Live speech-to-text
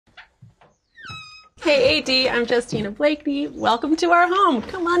Hey AD, I'm Justina Blakeney. Welcome to our home.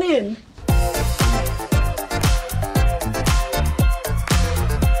 Come on in.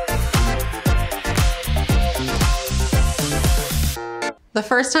 The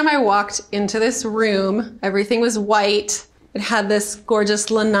first time I walked into this room, everything was white. It had this gorgeous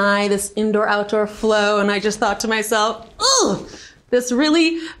lanai, this indoor-outdoor flow, and I just thought to myself, oh, this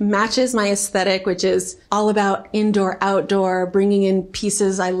really matches my aesthetic, which is all about indoor-outdoor, bringing in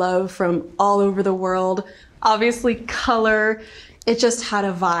pieces I love from all over the world. Obviously, color. It just had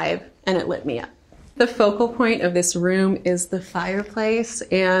a vibe, and it lit me up. The focal point of this room is the fireplace,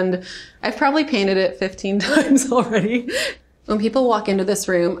 and I've probably painted it 15 times already. When people walk into this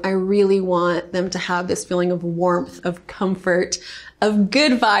room, I really want them to have this feeling of warmth, of comfort, of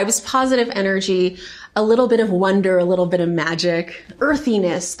good vibes, positive energy, a little bit of wonder, a little bit of magic,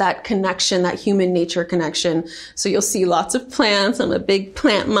 earthiness, that connection, that human nature connection. So you'll see lots of plants. I'm a big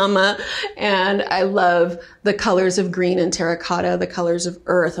plant mama, and I love the colors of green and terracotta, the colors of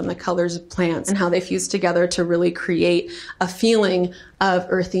earth and the colors of plants, and how they fuse together to really create a feeling of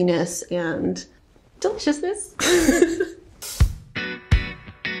earthiness and deliciousness.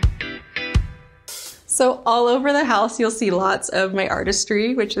 So all over the house, you'll see lots of my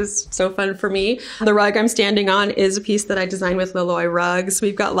artistry, which is so fun for me. The rug I'm standing on is a piece that I designed with Loloi Rugs.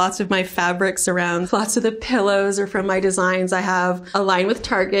 We've got lots of my fabrics around. Lots of the pillows are from my designs. I have a line with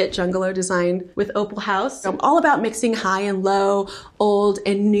Target, Jungalow designed with Opal House. I'm all about mixing high and low, old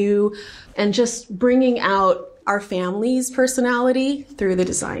and new, and just bringing out our family's personality through the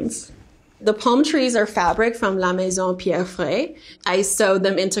designs. The palm trees are fabric from La Maison Pierre Fray. I sewed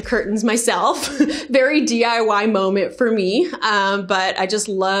them into curtains myself. Very DIY moment for me, but I just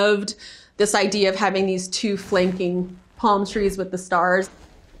loved this idea of having these two flanking palm trees with the stars.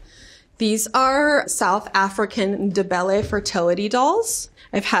 These are South African Ndebele fertility dolls.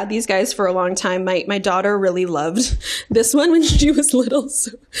 I've had these guys for a long time. My daughter really loved this one when she was little,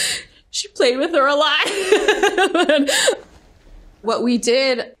 so she played with her a lot. What we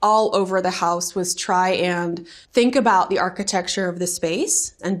did all over the house was try and think about the architecture of the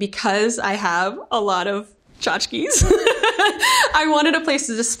space. And because I have a lot of tchotchkes, I wanted a place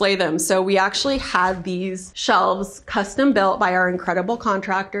to display them. So we actually had these shelves custom built by our incredible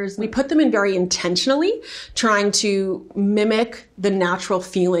contractors. We put them in very intentionally, trying to mimic the natural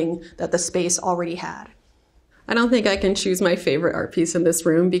feeling that the space already had. I don't think I can choose my favorite art piece in this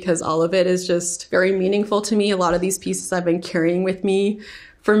room because all of it is just very meaningful to me. A lot of these pieces I've been carrying with me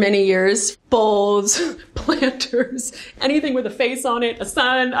for many years. Bowls, planters, anything with a face on it, a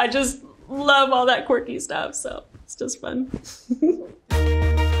sun. I just love all that quirky stuff, so it's just fun.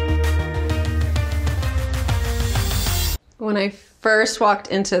 When I first walked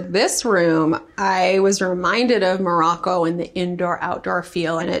into this room, I was reminded of Morocco and the indoor-outdoor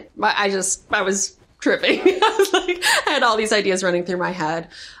feel, and I was tripping. I had all these ideas running through my head.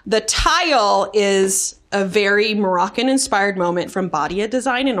 The tile is a very Moroccan-inspired moment from Badia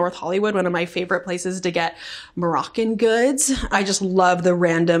Design in North Hollywood, one of my favorite places to get Moroccan goods. I just love the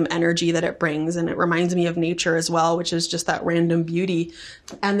random energy that it brings, and it reminds me of nature as well, which is just that random beauty.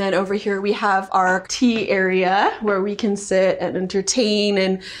 And then over here we have our tea area where we can sit and entertain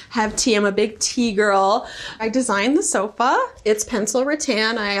and have tea. I'm a big tea girl. I designed the sofa. It's pencil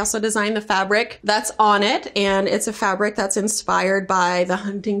rattan. I also designed the fabric that's on it, and it's a fabric that's inspired by the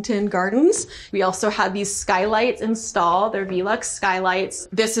Huntington Gardens. We also had these skylights installed. They're Velux skylights.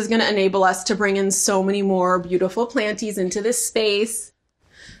 This is going to enable us to bring in so many more beautiful planties into this space.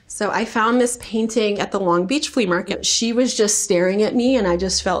 So I found this painting at the Long Beach flea market. She was just staring at me and I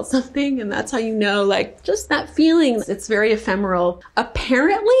just felt something, and that's how you know, like, just that feeling. It's very ephemeral.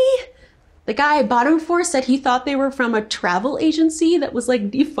 Apparently, the guy I bought them for said he thought they were from a travel agency that was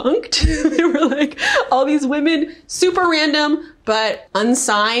like defunct. They were like all these women, super random, but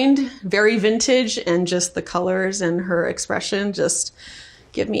unsigned, very vintage, and just the colors and her expression just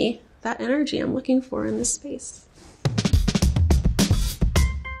give me that energy I'm looking for in this space.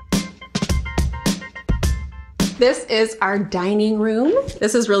 This is our dining room.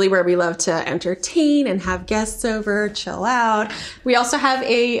 This is really where we love to entertain and have guests over, chill out. We also have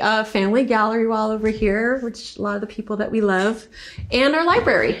a family gallery wall over here, which a lot of the people that we love, and our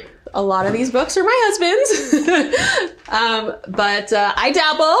library. A lot of these books are my husband's, but I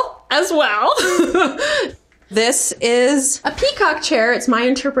dabble as well. This is a peacock chair. It's my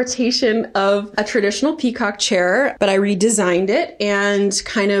interpretation of a traditional peacock chair, but I redesigned it and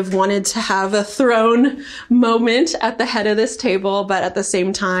kind of wanted to have a throne moment at the head of this table, but at the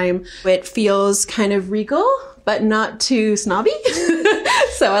same time, it feels kind of regal, but not too snobby.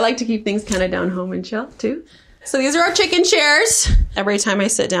 So I like to keep things kind of down home and chill too. So these are our chicken chairs. Every time I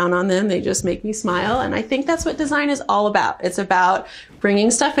sit down on them, they just make me smile. And I think that's what design is all about. It's about bringing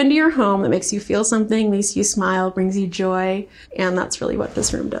stuff into your home that makes you feel something, makes you smile, brings you joy. And that's really what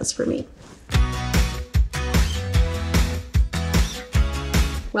this room does for me.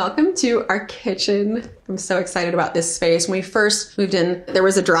 Welcome to our kitchen. I'm so excited about this space. When we first moved in, there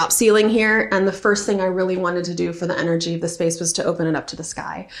was a drop ceiling here, and the first thing I really wanted to do for the energy of the space was to open it up to the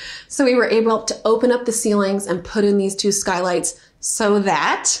sky. So we were able to open up the ceilings and put in these two skylights so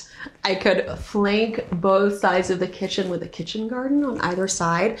that I could flank both sides of the kitchen with a kitchen garden on either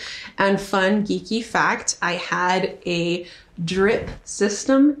side. And fun, geeky fact, I had a drip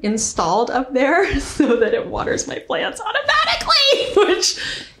system installed up there so that it waters my plants automatically, which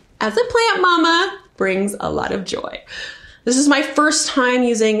as a plant mama brings a lot of joy. This is my first time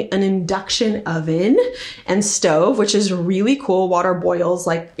using an induction oven and stove, which is really cool. Water boils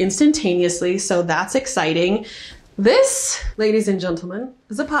like instantaneously, so that's exciting. This, ladies and gentlemen,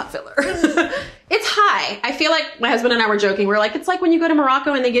 is a pot filler. It's high. I feel like my husband and I were joking. We're like, it's like when you go to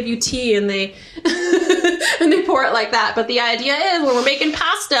Morocco and they give you tea and they and they pour it like that. But the idea is when we're making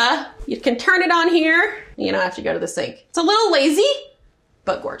pasta, you can turn it on here. You don't have to go to the sink. It's a little lazy,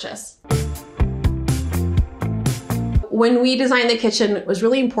 but gorgeous. When we designed the kitchen, it was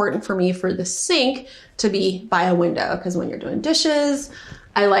really important for me for the sink to be by a window, because when you're doing dishes,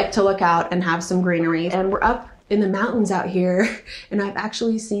 I like to look out and have some greenery. And we're up in the mountains out here, and I've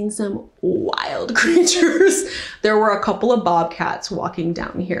actually seen some wild creatures. There were a couple of bobcats walking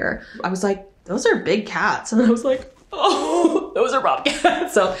down here. I was like, those are big cats. And I was like, oh, those are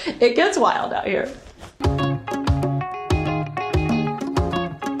bobcats. So it gets wild out here.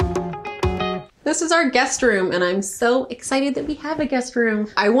 This is our guest room, and I'm so excited that we have a guest room.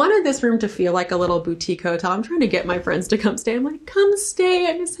 I wanted this room to feel like a little boutique hotel. I'm trying to get my friends to come stay. I'm like, come stay,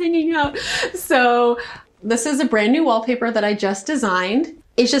 I'm just hanging out. So this is a brand new wallpaper that I just designed.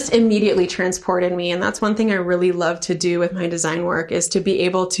 It's just immediately transported me, and that's one thing I really love to do with my design work, is to be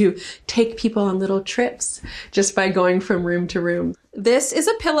able to take people on little trips just by going from room to room. This is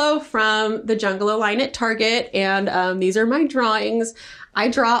a pillow from the Jungalow line at Target, and these are my drawings. I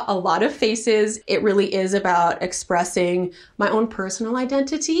draw a lot of faces. It really is about expressing my own personal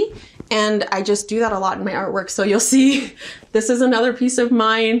identity, and I just do that a lot in my artwork. So you'll see this is another piece of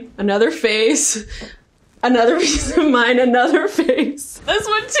mine, another face, another piece of mine, another face. This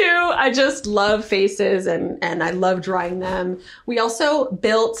one too. I just love faces, and I love drawing them. We also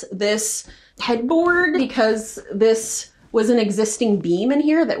built this headboard because this was an existing beam in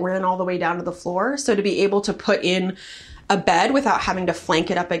here that ran all the way down to the floor. So to be able to put in a bed without having to flank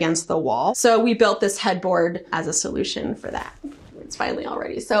it up against the wall. So we built this headboard as a solution for that. It's finally all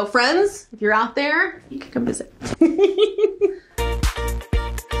ready. So friends, if you're out there, you can come visit.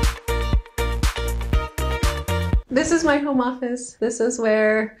 This is my home office. This is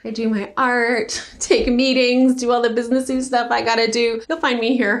where I do my art, take meetings, do all the businessy stuff I gotta do. You'll find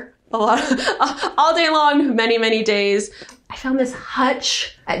me here a lot, all day long, many, many days. I found this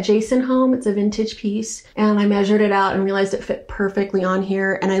hutch at Jason Home. It's a vintage piece, and I measured it out and realized it fit perfectly on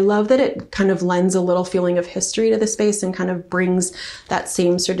here. And I love that it kind of lends a little feeling of history to the space and kind of brings that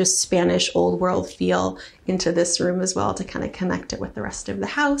same sort of Spanish old world feel into this room as well, to kind of connect it with the rest of the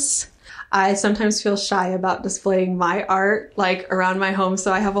house. I sometimes feel shy about displaying my art like around my home,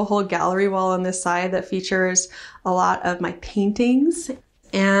 so I have a whole gallery wall on this side that features a lot of my paintings,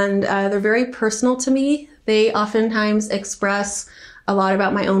 and they're very personal to me. They oftentimes express a lot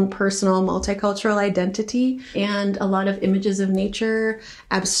about my own personal multicultural identity, and a lot of images of nature,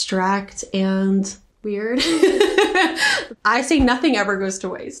 abstract and weird. I say nothing ever goes to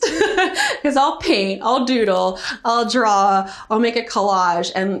waste, because I'll paint, I'll doodle, I'll draw, I'll make a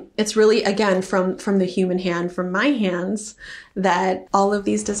collage. And it's really, again, from the human hand, from my hands, that all of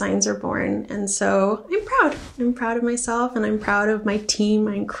these designs are born. And so I'm proud. I'm proud of myself, and I'm proud of my team,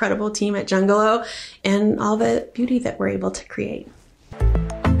 my incredible team at Jungalow, and all the beauty that we're able to create.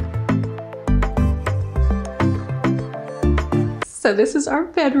 So this is our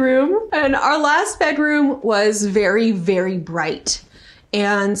bedroom, and our last bedroom was very, very bright.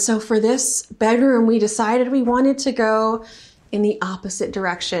 And so for this bedroom, we decided we wanted to go in the opposite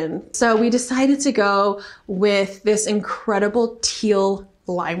direction. So we decided to go with this incredible teal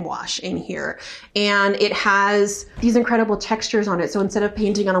lime wash in here, and it has these incredible textures on it. So instead of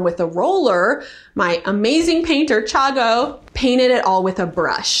painting on it with a roller, my amazing painter Chago painted it all with a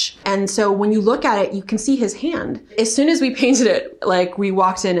brush. And so when you look at it, you can see his hand. As soon as we painted it, like, we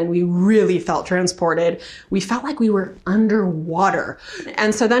walked in and we really felt transported. We felt like we were underwater.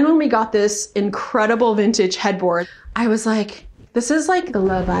 And so then when we got this incredible vintage headboard, I was like, This is like the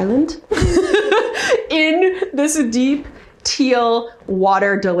Love Island in this deep teal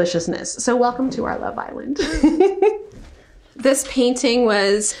water deliciousness. So welcome to our Love Island. This painting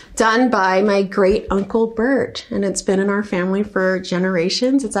was done by my great uncle Bert, and it's been in our family for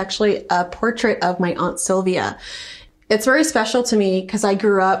generations. It's actually a portrait of my Aunt Sylvia. It's very special to me because I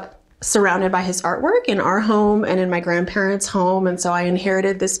grew up surrounded by his artwork in our home and in my grandparents' home. And so I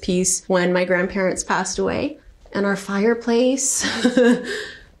inherited this piece when my grandparents passed away. And our fireplace,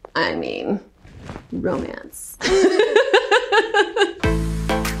 I mean, romance.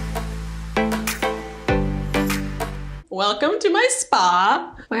 Welcome to my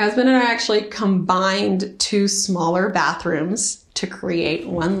spa. My husband and I actually combined 2 smaller bathrooms to create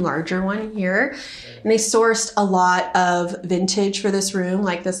one larger one here. And they sourced a lot of vintage for this room,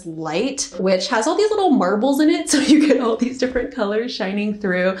 like this light, which has all these little marbles in it. So you get all these different colors shining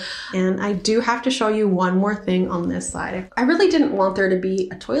through. And I do have to show you one more thing on this side. I really didn't want there to be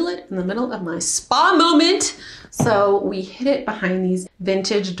a toilet in the middle of my spa moment. So we hid it behind these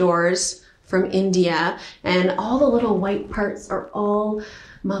vintage doors from India. And all the little white parts are all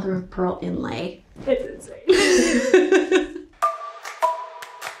mother of pearl inlay. It's insane.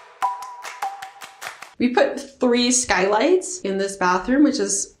 We put 3 skylights in this bathroom, which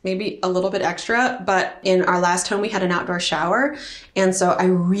is maybe a little bit extra, but in our last home, we had an outdoor shower. And so I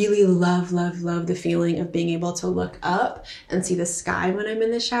really love the feeling of being able to look up and see the sky when I'm in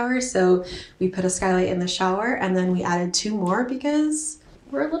the shower. So we put a skylight in the shower, and then we added 2 more because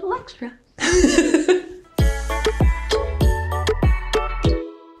we're a little extra.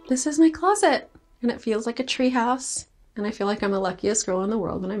 This is my closet, and it feels like a tree house. And I feel like I'm the luckiest girl in the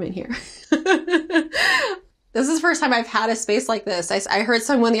world when I'm in here. This is the first time I've had a space like this. I heard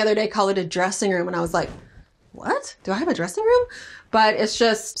someone the other day call it a dressing room, and I was like, what? Do I have a dressing room? But it's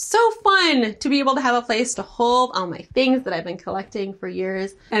just so fun to be able to have a place to hold all my things that I've been collecting for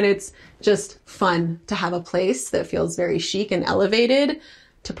years. And it's just fun to have a place that feels very chic and elevated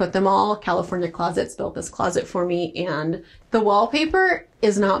to put them all. California Closets built this closet for me, and the wallpaper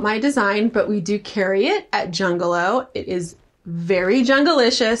is not my design, but we do carry it at Jungalow. It is very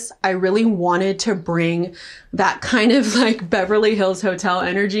jungalicious. I really wanted to bring that kind of like Beverly Hills Hotel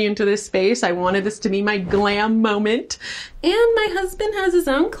energy into this space. I wanted this to be my glam moment. And my husband has his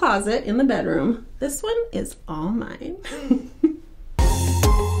own closet in the bedroom. This one is all mine.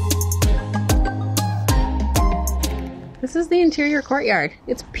 This is the interior courtyard.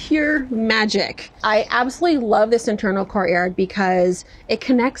 It's pure magic. I absolutely love this internal courtyard because it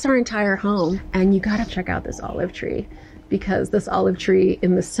connects our entire home. And you gotta check out this olive tree, because this olive tree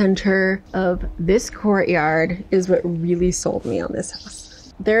in the center of this courtyard is what really sold me on this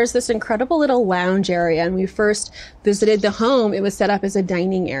house. There's this incredible little lounge area, and when we first visited the home, it was set up as a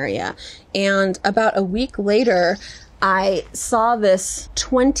dining area. And about a week later, I saw this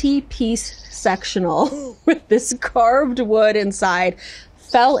 20-piece sectional with this carved wood inside,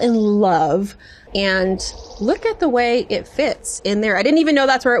 fell in love, and look at the way it fits in there. I didn't even know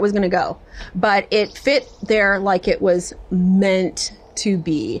that's where it was going to go, but it fit there like it was meant to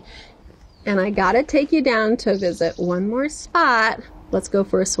be. And I got to take you down to visit one more spot. Let's go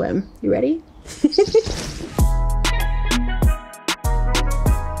for a swim. You ready?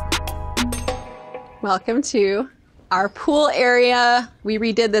 Welcome to our pool area. We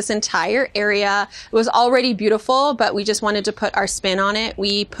redid this entire area. It was already beautiful, but we just wanted to put our spin on it.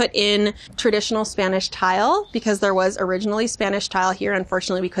 We put in traditional Spanish tile because there was originally Spanish tile here.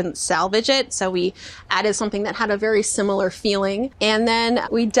 Unfortunately, we couldn't salvage it, so we added something that had a very similar feeling. And then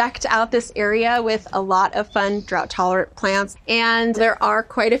we decked out this area with a lot of fun drought-tolerant plants. And there are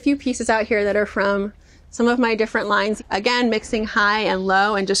quite a few pieces out here that are from some of my different lines, again, mixing high and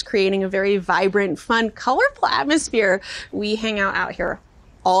low and just creating a very vibrant, fun, colorful atmosphere. We hang out here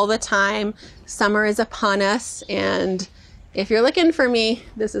all the time. Summer is upon us, and if you're looking for me,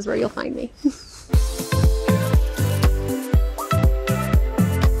 this is where you'll find me.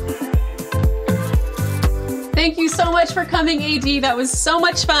 Thank you so much for coming, AD. That was so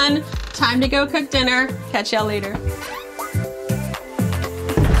much fun. Time to go cook dinner. Catch y'all later.